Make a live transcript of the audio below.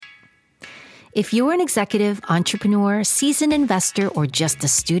If you're an executive, entrepreneur, seasoned investor, or just a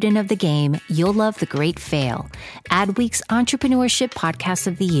student of the game, you'll love The Great Fail, Adweek's entrepreneurship podcast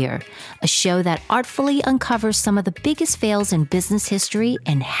of the year, a show that artfully uncovers some of the biggest fails in business history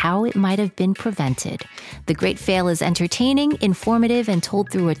and how it might have been prevented. The Great Fail is entertaining, informative, and told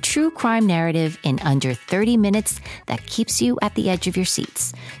through a true crime narrative in under 30 minutes that keeps you at the edge of your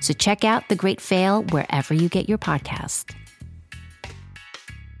seats. So check out The Great Fail wherever you get your podcast.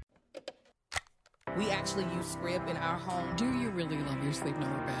 We actually use Scrib in our home. Do you really love your Sleep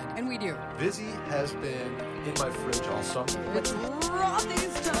Number bed? And we do. Vizzy has been in my fridge all summer. It's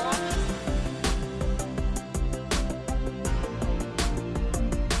Rothy's time.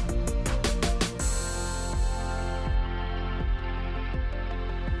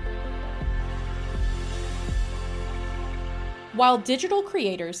 While digital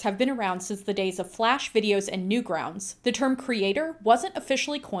creators have been around since the days of Flash videos and Newgrounds, the term creator wasn't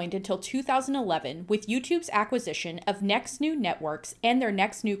officially coined until 2011 with YouTube's acquisition of Next New Networks and their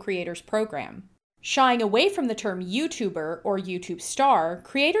Next New Creators program. Shying away from the term YouTuber or YouTube star,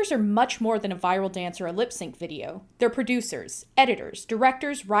 creators are much more than a viral dance or a lip sync video. They're producers, editors,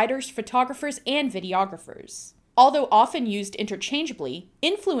 directors, writers, photographers, and videographers. Although often used interchangeably,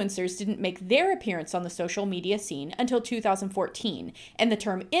 influencers didn't make their appearance on the social media scene until 2014, and the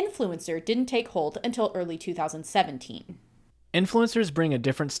term influencer didn't take hold until early 2017. Influencers bring a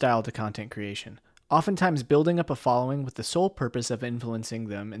different style to content creation, oftentimes building up a following with the sole purpose of influencing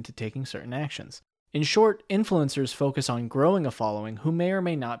them into taking certain actions. In short, influencers focus on growing a following who may or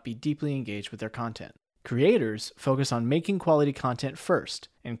may not be deeply engaged with their content. Creators focus on making quality content first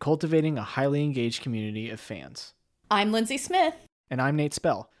and cultivating a highly engaged community of fans. I'm Lindsay Smith. And I'm Nate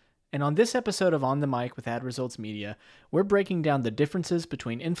Spell. And on this episode of On the Mic with Ad Results Media, we're breaking down the differences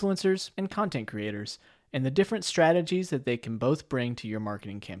between influencers and content creators and the different strategies that they can both bring to your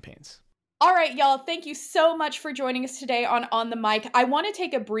marketing campaigns. All right, y'all, thank you so much for joining us today on the Mic. I want to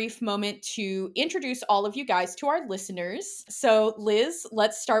take a brief moment to introduce all of you guys to our listeners. So, Liz,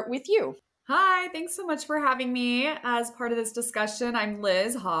 let's start with you. Hi, thanks so much for having me as part of this discussion. I'm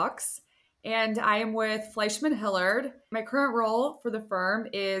Liz Hawks, and I am with Fleischman Hillard. My current role for the firm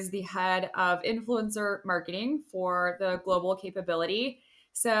is the head of influencer marketing for the global capability.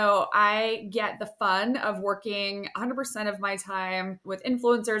 So I get the fun of working 100% of my time with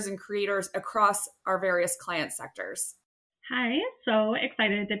influencers and creators across our various client sectors. Hi, so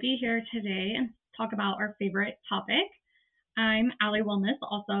excited to be here today and talk about our favorite topic. I'm Allie Wilness,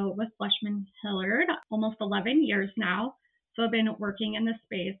 also with Fleischman Hillard, almost 11 years now. So I've been working in this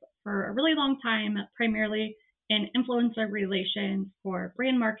space for a really long time, primarily in influencer relations for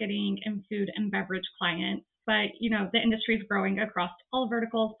brand marketing and food and beverage clients. But, the industry is growing across all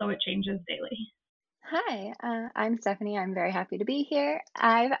verticals, so it changes daily. Hi, I'm Stephanie. I'm very happy to be here.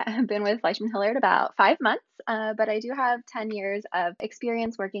 I've been with Fleischman Hillard about 5 months, but I do have 10 years of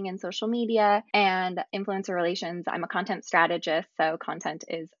experience working in social media and influencer relations. I'm a content strategist, so content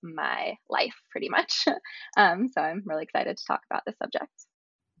is my life pretty much. So I'm really excited to talk about this subject.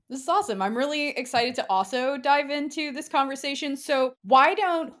 This is awesome. I'm really excited to also dive into this conversation. So why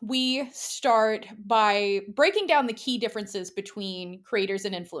don't we start by breaking down the key differences between creators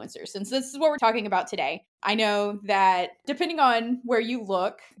and influencers, since this is what we're talking about today. I know that depending on where you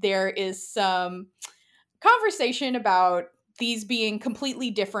look, there is some conversation about these being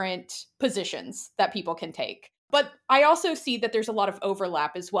completely different positions that people can take. But I also see that there's a lot of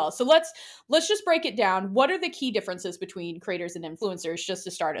overlap as well. So let's just break it down. What are the key differences between creators and influencers, just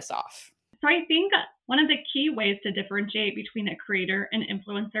to start us off? So I think one of the key ways to differentiate between a creator and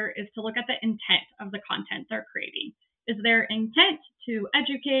influencer is to look at the intent of the content they're creating. Is their intent to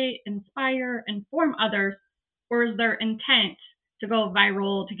educate, inspire, inform others, or is their intent to go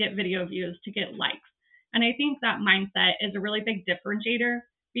viral, to get video views, to get likes? And I think that mindset is a really big differentiator,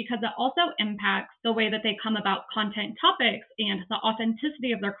 because it also impacts the way that they come about content topics and the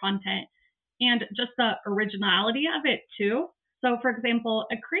authenticity of their content and just the originality of it too. So for example,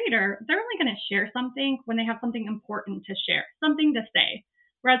 a creator, they're only going to share something when they have something important to share, something to say.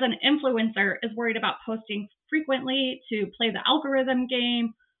 Whereas an influencer is worried about posting frequently to play the algorithm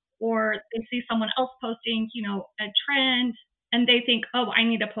game, or they see someone else posting, a trend, and they think, oh, I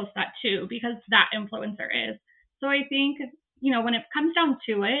need to post that too, because that influencer is. So I think when it comes down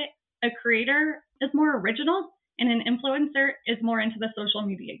to it, a creator is more original and an influencer is more into the social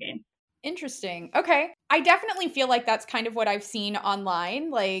media game. Interesting. Okay. I definitely feel like that's kind of what I've seen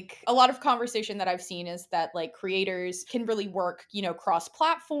online. Like a lot of conversation that I've seen is that like creators can really work,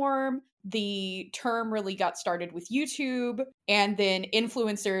 cross-platform. the term really got started with YouTube, and then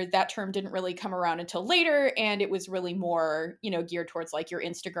influencer, that term didn't really come around until later, and it was really more, geared towards like your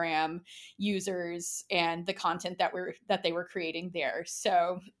Instagram users and the content that they were creating there.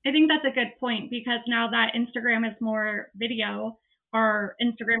 So I think that's a good point, because now that Instagram is more video, are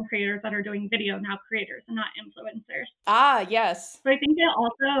Instagram creators that are doing video now creators and not influencers. Ah, yes. So I think it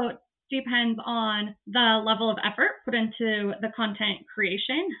also depends on the level of effort put into the content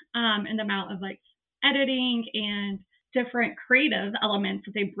creation, and the amount of like editing and different creative elements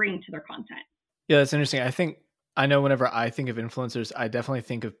that they bring to their content. Yeah, that's interesting. I know whenever I think of influencers, I definitely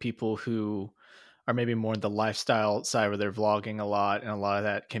think of people who are maybe more the lifestyle side where they're vlogging a lot, and a lot of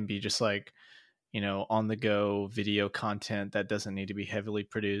that can be just like, on the go video content that doesn't need to be heavily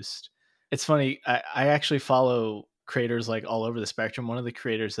produced. It's funny. I actually follow creators like all over the spectrum. One of the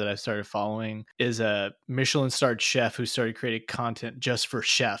creators that I started following is a Michelin-starred chef who started creating content just for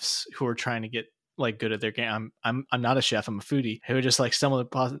chefs who are trying to get like good at their game. I'm not a chef. I'm a foodie who just like stumbled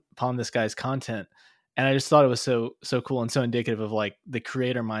upon this guy's content. And I just thought it was so cool and so indicative of like the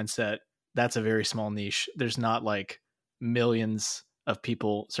creator mindset. That's a very small niche. There's not like millions of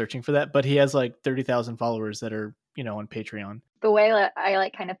people searching for that, but he has like 30,000 followers that are, on Patreon. The way that I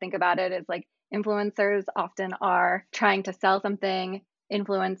like kind of think about it is like influencers often are trying to sell something,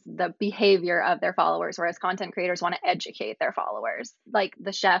 influence the behavior of their followers, whereas content creators want to educate their followers. Like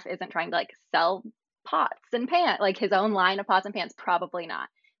the chef isn't trying to like sell pots and pans, like his own line of pots and pans, probably not,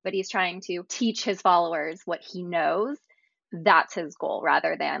 but he's trying to teach his followers what he knows. That's his goal,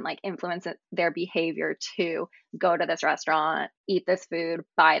 rather than like influence their behavior to go to this restaurant, eat this food,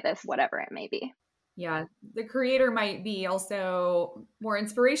 buy this, whatever it may be. Yeah, the creator might be also more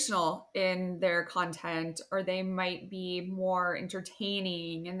inspirational in their content, or they might be more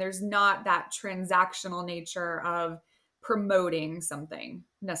entertaining, and there's not that transactional nature of promoting something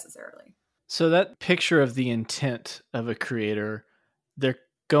necessarily. So that picture of the intent of a creator, they're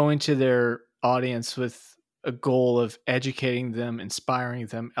going to their audience with a goal of educating them, inspiring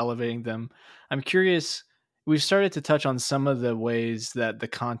them, elevating them. I'm curious, we've started to touch on some of the ways that the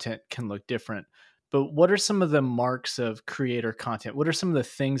content can look different, but what are some of the marks of creator content? What are some of the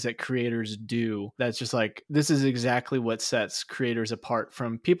things that creators do that's just like, this is exactly what sets creators apart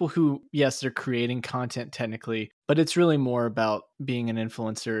from people who, yes, they're creating content technically, but it's really more about being an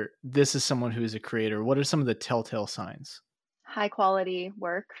influencer. This is someone who is a creator. What are some of the telltale signs? High quality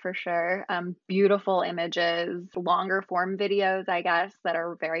work for sure. Beautiful images, longer form videos, I guess, that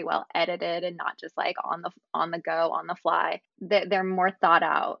are very well edited and not just like on the go, on the fly. They're more thought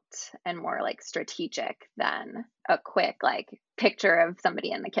out and more like strategic than a quick like picture of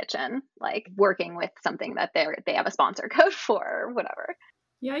somebody in the kitchen, like working with something that they have a sponsor code for or whatever.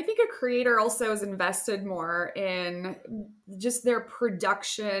 Yeah, I think a creator also is invested more in just their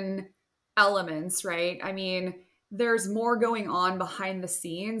production elements, right? I mean, there's more going on behind the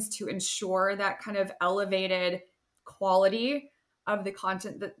scenes to ensure that kind of elevated quality of the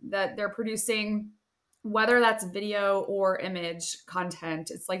content that they're producing, whether that's video or image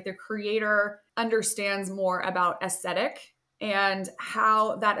content. It's like the creator understands more about aesthetic and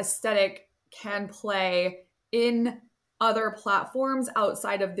how that aesthetic can play in other platforms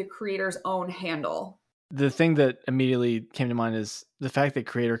outside of the creator's own handle. The thing that immediately came to mind is the fact that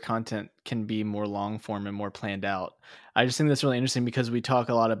creator content can be more long form and more planned out. I just think that's really interesting because we talk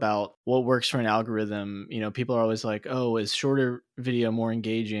a lot about what works for an algorithm. People are always like, oh, is shorter video more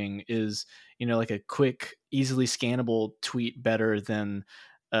engaging? Is, like a quick, easily scannable tweet better than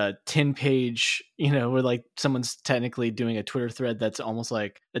a 10-page, where like someone's technically doing a Twitter thread that's almost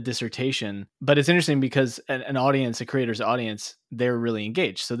like a dissertation. But it's interesting because an audience, a creator's audience, they're really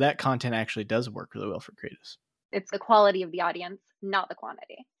engaged. So that content actually does work really well for creatives. It's the quality of the audience, not the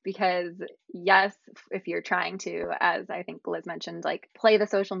quantity. Because yes, if you're trying to, as I think Liz mentioned, like play the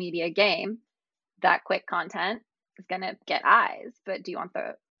social media game, that quick content is going to get eyes. But do you want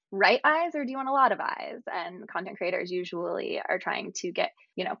the right eyes or do you want a lot of eyes? And content creators usually are trying to get,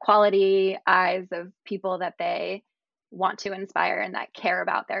 quality eyes of people that they want to inspire and that care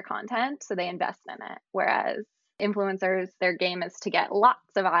about their content. So they invest in it. Whereas influencers, their game is to get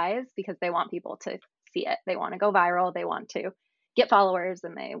lots of eyes because they want people to see it. They want to go viral. They want to get followers,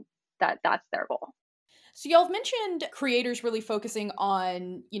 and that's their goal. So y'all have mentioned creators really focusing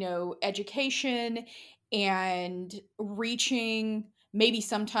on, education and reaching maybe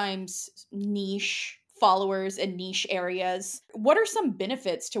sometimes niche followers and niche areas. What are some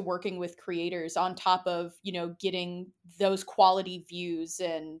benefits to working with creators on top of, getting those quality views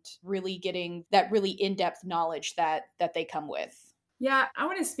and really getting that really in-depth knowledge that they come with? Yeah, I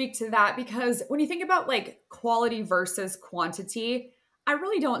want to speak to that because when you think about like quality versus quantity, I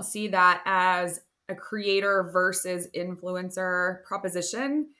really don't see that as a creator versus influencer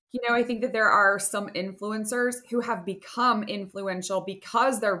proposition. I think that there are some influencers who have become influential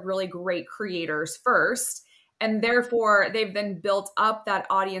because they're really great creators first. And therefore, they've then built up that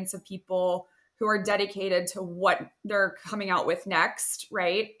audience of people who are dedicated to what they're coming out with next,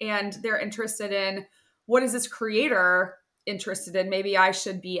 right? And they're interested in, what is this creator interested in? Maybe I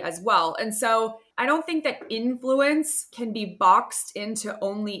should be as well. And so I don't think that influence can be boxed into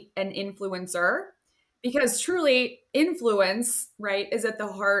only an influencer, because truly influence, right, is at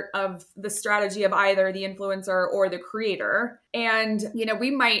the heart of the strategy of either the influencer or the creator. And,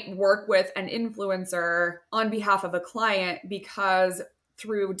 we might work with an influencer on behalf of a client because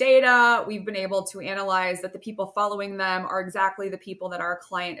through data, we've been able to analyze that the people following them are exactly the people that our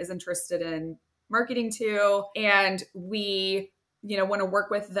client is interested in marketing to. And we, want to work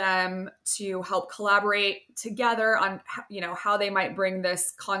with them to help collaborate together on, how they might bring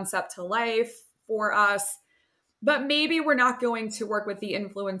this concept to life for us. But maybe we're not going to work with the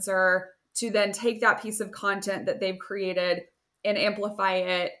influencer to then take that piece of content that they've created and amplify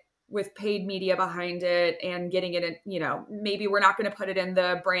it with paid media behind it and getting it in, maybe we're not going to put it in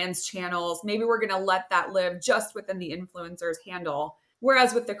the brand's channels. Maybe we're going to let that live just within the influencer's handle.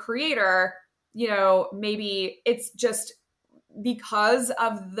 Whereas with the creator, maybe it's just because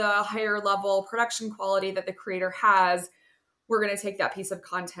of the higher level production quality that the creator has, we're going to take that piece of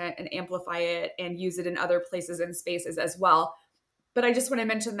content and amplify it and use it in other places and spaces as well. But I just want to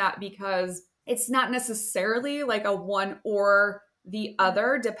mention that because it's not necessarily like a one or the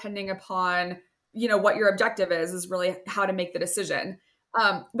other, depending upon, what your objective is really how to make the decision.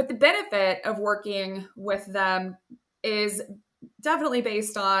 But the benefit of working with them is definitely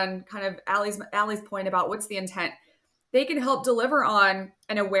based on kind of Allie's point about what's the intent. They can help deliver on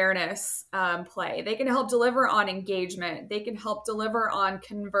an awareness play. They can help deliver on engagement. They can help deliver on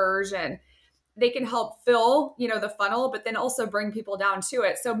conversion. They can help fill, the funnel, but then also bring people down to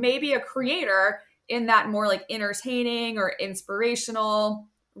it. So maybe a creator in that more like entertaining or inspirational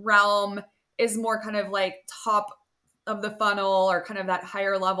realm is more kind of like top of the funnel or kind of that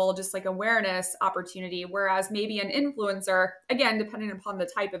higher level, just like awareness opportunity. Whereas maybe an influencer, again, depending upon the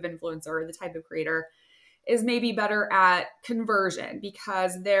type of influencer or the type of creator, is maybe better at conversion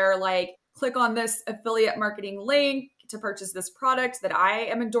because they're like, click on this affiliate marketing link to purchase this product that I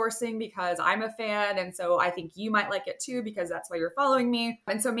am endorsing because I'm a fan. And so I think you might like it too, because that's why you're following me.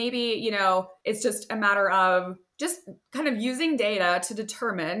 And so maybe, it's just a matter of just kind of using data to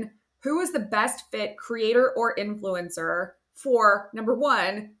determine who is the best fit creator or influencer for, number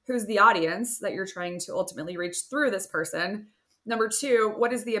one, who's the audience that you're trying to ultimately reach through this person. Number two,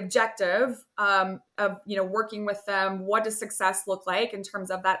 what is the objective of working with them? What does success look like in terms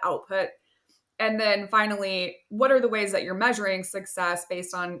of that output? And then finally, what are the ways that you're measuring success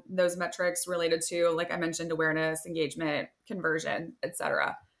based on those metrics related to, like I mentioned, awareness, engagement, conversion, et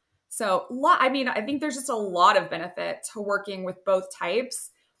cetera. So, I think there's just a lot of benefit to working with both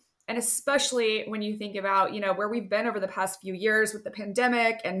types. And especially when you think about, where we've been over the past few years with the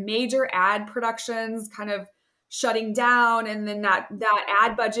pandemic and major ad productions kind of shutting down, and then that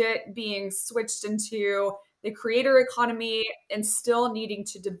ad budget being switched into the creator economy and still needing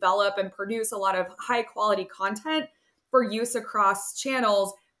to develop and produce a lot of high quality content for use across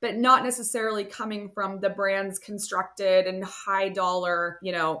channels, but not necessarily coming from the brand's constructed and high dollar,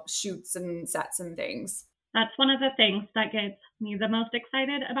 shoots and sets and things. That's one of the things that gets me the most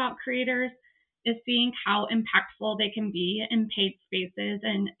excited about creators is seeing how impactful they can be in paid spaces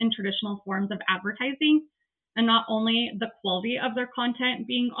and in traditional forms of advertising. And not only the quality of their content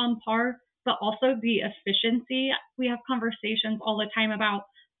being on par, but also the efficiency. We have conversations all the time about,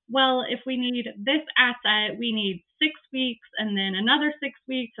 well, if we need this asset, we need 6 weeks and then another 6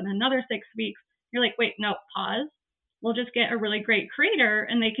 weeks and another 6 weeks. You're like, wait, no, pause. We'll just get a really great creator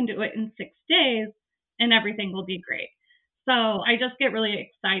and they can do it in 6 days and everything will be great. So I just get really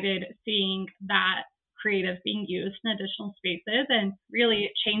excited seeing that creative being used in additional spaces and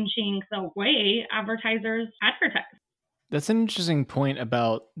really changing the way advertisers advertise. That's an interesting point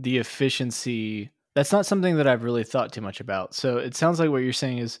about the efficiency. That's not something that I've really thought too much about. So it sounds like what you're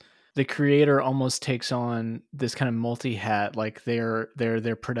saying is the creator almost takes on this kind of multi-hat, like they're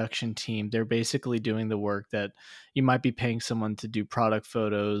their production team. They're basically doing the work that you might be paying someone to do product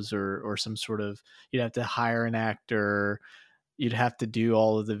photos or some sort of, you'd have to hire an actor, you'd have to do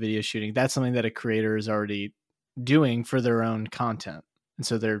all of the video shooting. That's something that a creator is already doing for their own content. And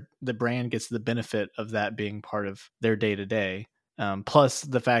so the brand gets the benefit of that being part of their day-to-day. Plus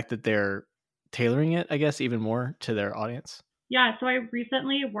the fact that they're tailoring it, I guess, even more to their audience. Yeah, so I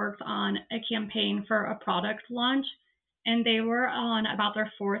recently worked on a campaign for a product launch, and they were on about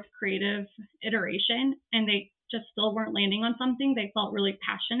their 4th creative iteration, and they just still weren't landing on something they felt really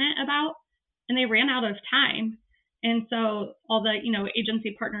passionate about, and they ran out of time. And so all the,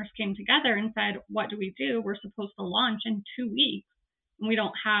 agency partners came together and said, what do we do? We're supposed to launch in 2 weeks and we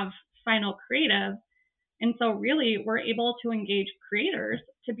don't have final creative. And so really we're able to engage creators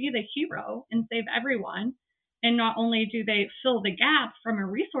to be the hero and save everyone. And not only do they fill the gap from a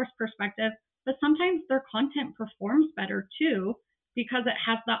resource perspective, but sometimes their content performs better too, because it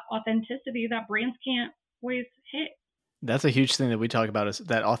has that authenticity that brands can't always hit. That's a huge thing that we talk about, is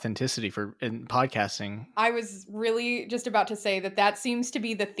that authenticity in podcasting. I was really just about to say that seems to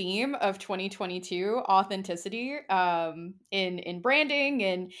be the theme of 2022, authenticity, in branding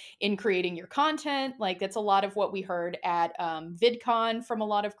and in creating your content. Like, that's a lot of what we heard at VidCon from a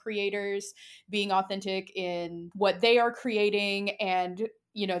lot of creators, being authentic in what they are creating and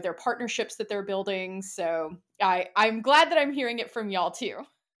their partnerships that they're building. So I'm glad that I'm hearing it from y'all too.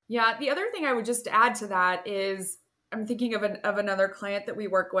 Yeah, the other thing I would just add to that is, I'm thinking of another client that we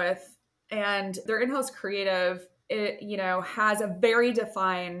work with, and their in-house creative, has a very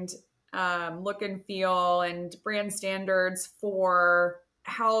defined look and feel and brand standards for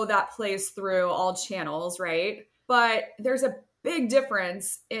how that plays through all channels, right? But there's a big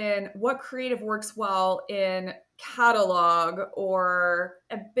difference in what creative works well in catalog or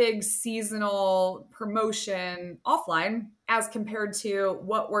a big seasonal promotion offline as compared to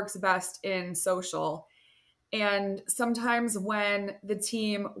what works best in social. And sometimes when the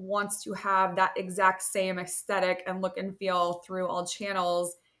team wants to have that exact same aesthetic and look and feel through all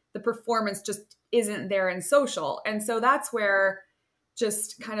channels, the performance just isn't there in social. And so that's where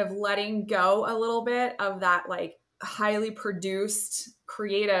just kind of letting go a little bit of that like highly produced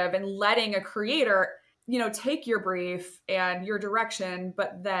creative and letting a creator, take your brief and your direction,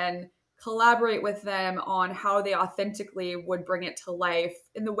 but then collaborate with them on how they authentically would bring it to life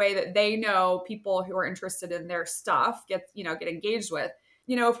in the way that they know people who are interested in their stuff get engaged with.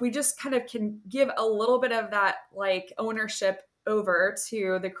 If we just kind of can give a little bit of that like ownership over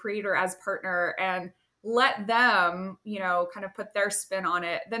to the creator as partner and let them, kind of put their spin on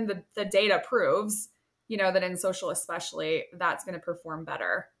it, then the data proves, that in social especially, that's going to perform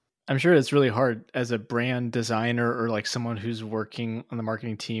better. I'm sure it's really hard as a brand designer or like someone who's working on the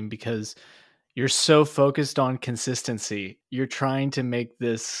marketing team, because you're so focused on consistency. You're trying to make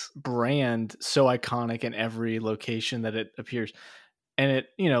this brand so iconic in every location that it appears. And it,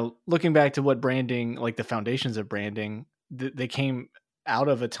 looking back to what branding, like the foundations of branding, they came out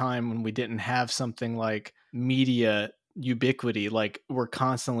of a time when we didn't have something like media ubiquity, like we're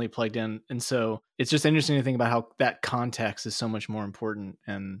constantly plugged in. And so it's just interesting to think about how that context is so much more important.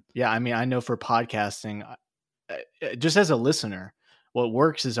 And yeah, I mean, I know for podcasting, just as a listener, what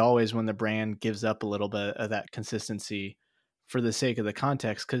works is always when the brand gives up a little bit of that consistency for the sake of the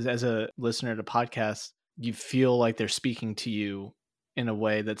context. Because as a listener to podcasts, you feel like they're speaking to you in a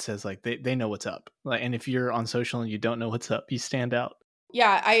way that says like they know what's up. Like, and if you're on social and you don't know what's up, you stand out.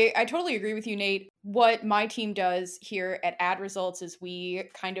 Yeah, I totally agree with you, Nate. What my team does here at Ad Results is we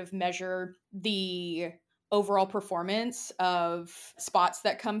kind of measure the overall performance of spots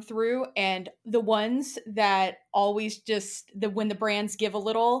that come through, and the ones that always when the brands give a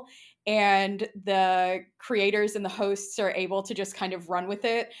little and the creators and the hosts are able to just kind of run with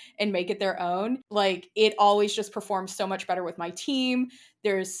it and make it their own, like it always just performs so much better with my team.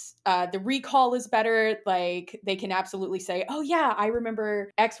 There's the recall is better. Like they can absolutely say, oh yeah, I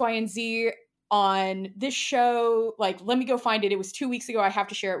remember X, Y, and Z on this show. Like, let me go find it. It was 2 weeks ago. I have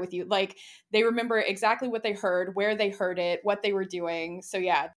to share it with you. Like they remember exactly what they heard, where they heard it, what they were doing. So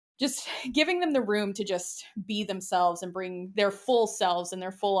yeah, just giving them the room to just be themselves and bring their full selves and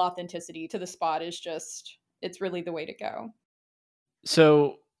their full authenticity to the spot is just, it's really the way to go.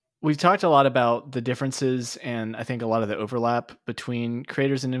 So we've talked a lot about the differences and I think a lot of the overlap between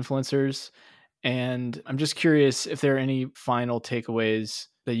creators and influencers. And I'm just curious if there are any final takeaways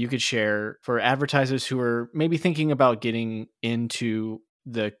that you could share for advertisers who are maybe thinking about getting into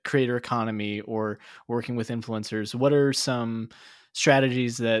the creator economy or working with influencers. What are some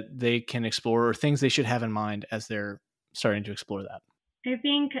strategies that they can explore or things they should have in mind as they're starting to explore that? I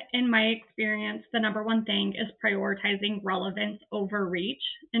think in my experience, the number one thing is prioritizing relevance over reach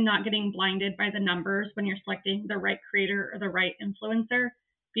and not getting blinded by the numbers when you're selecting the right creator or the right influencer,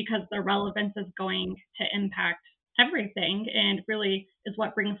 because the relevance is going to impact everything and really is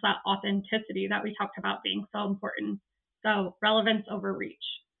what brings that authenticity that we talked about being so important. So relevance over reach.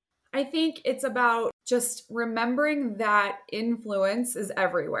 I think it's about just remembering that influence is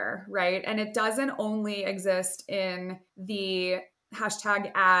everywhere, right? And it doesn't only exist in the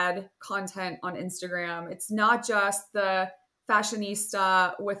hashtag ad content on Instagram. It's not just the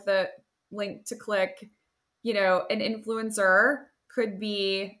fashionista with the link to click. You know, an influencer could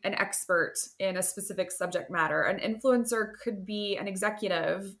be an expert in a specific subject matter. An influencer could be an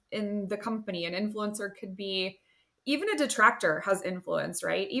executive in the company. An influencer could be even a detractor has influence,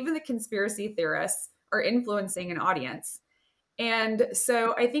 right? Even the conspiracy theorists are influencing an audience. And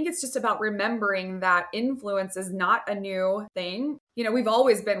so I think it's just about remembering that influence is not a new thing. You know, we've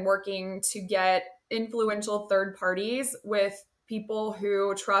always been working to get influential third parties with people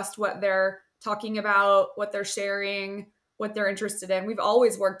who trust what they're talking about, what they're sharing, what they're interested in. We've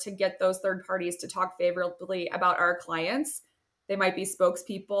always worked to get those third parties to talk favorably about our clients. They might be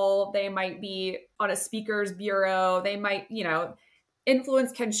spokespeople. They might be on a speaker's bureau. They might, you know,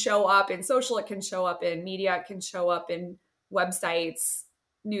 influence can show up in social. It can show up in media. It can show up in websites,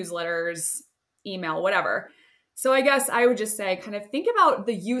 newsletters, email, whatever. So I guess I would just say kind of think about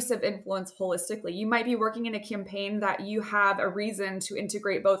the use of influence holistically. You might be working in a campaign that you have a reason to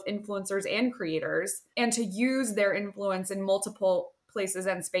integrate both influencers and creators and to use their influence in multiple places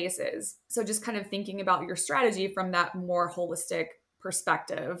and spaces. So just kind of thinking about your strategy from that more holistic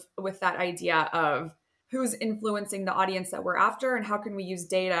perspective with that idea of who's influencing the audience that we're after and how can we use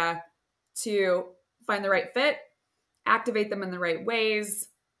data to find the right fit, activate them in the right ways,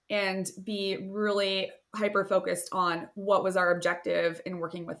 and be really hyper-focused on what was our objective in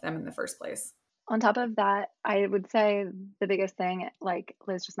working with them in the first place. On top of that, I would say the biggest thing, like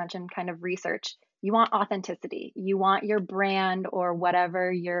Liz just mentioned, kind of research. You want authenticity. You want your brand or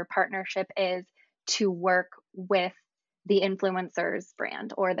whatever your partnership is to work with the influencer's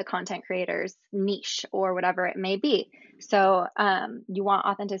brand or the content creator's niche or whatever it may be. So you want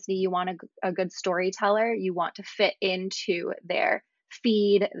authenticity. You want a good storyteller. You want to fit into their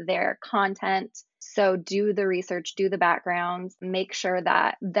feed, their content. So do the research, do the backgrounds, make sure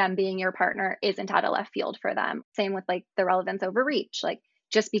that them being your partner isn't out of left field for them. Same with like the relevance over reach. Like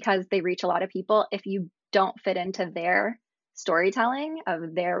just because they reach a lot of people, if you don't fit into their storytelling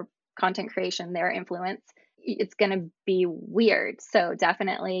of their content creation, their influence, it's going to be weird. So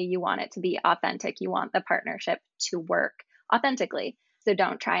definitely you want it to be authentic. You want the partnership to work authentically. So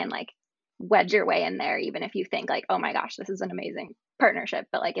don't try and like wedge your way in there, even if you think like, oh my gosh, this is an amazing partnership.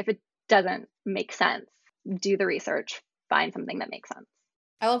 But like if it doesn't make sense, do the research, find something that makes sense.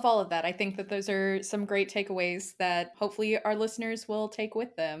 I love all of that. I think that those are some great takeaways that hopefully our listeners will take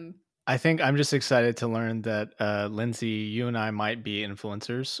with them. I think I'm just excited to learn that, Lindsay, you and I might be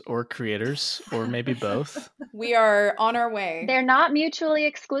influencers or creators, or maybe both. We are on our way. They're not mutually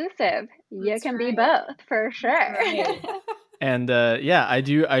exclusive. You can be both for sure. Right. And yeah, I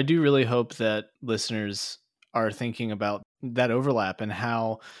do really hope that listeners are thinking about that overlap and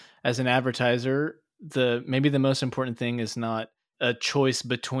how, as an advertiser, maybe the most important thing is not a choice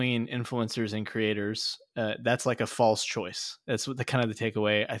between influencers and creators. That's like a false choice. That's what the kind of the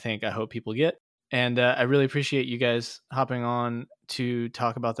takeaway I hope people get. And I really appreciate you guys hopping on to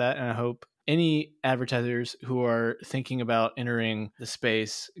talk about that. And I hope any advertisers who are thinking about entering the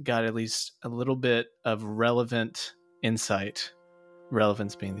space got at least a little bit of relevant insight,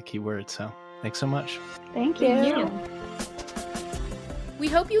 relevance being the key word. So thanks so much. Thank you. We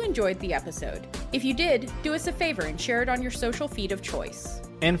hope you enjoyed the episode. If you did, do us a favor and share it on your social feed of choice.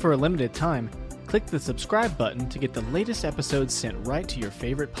 And for a limited time, click the subscribe button to get the latest episodes sent right to your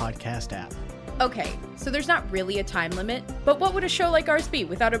favorite podcast app. Okay, so there's not really a time limit, but what would a show like ours be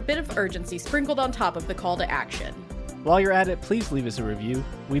without a bit of urgency sprinkled on top of the call to action? While you're at it, please leave us a review.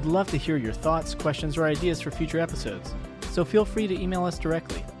 We'd love to hear your thoughts, questions, or ideas for future episodes. So feel free to email us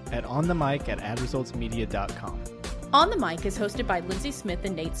directly at onthemic@adresultsmedia.com. On the Mic is hosted by Lindsay Smith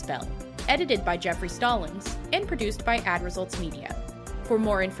and Nate Spell, edited by Jeffrey Stallings, and produced by Ad Results Media. For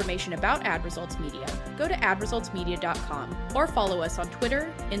more information about Ad Results Media, go to adresultsmedia.com or follow us on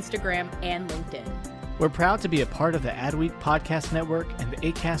Twitter, Instagram, and LinkedIn. We're proud to be a part of the Adweek Podcast Network and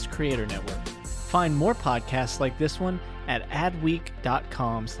the Acast Creator Network. Find more podcasts like this one at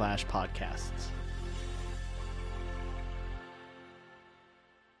adweek.com/podcasts.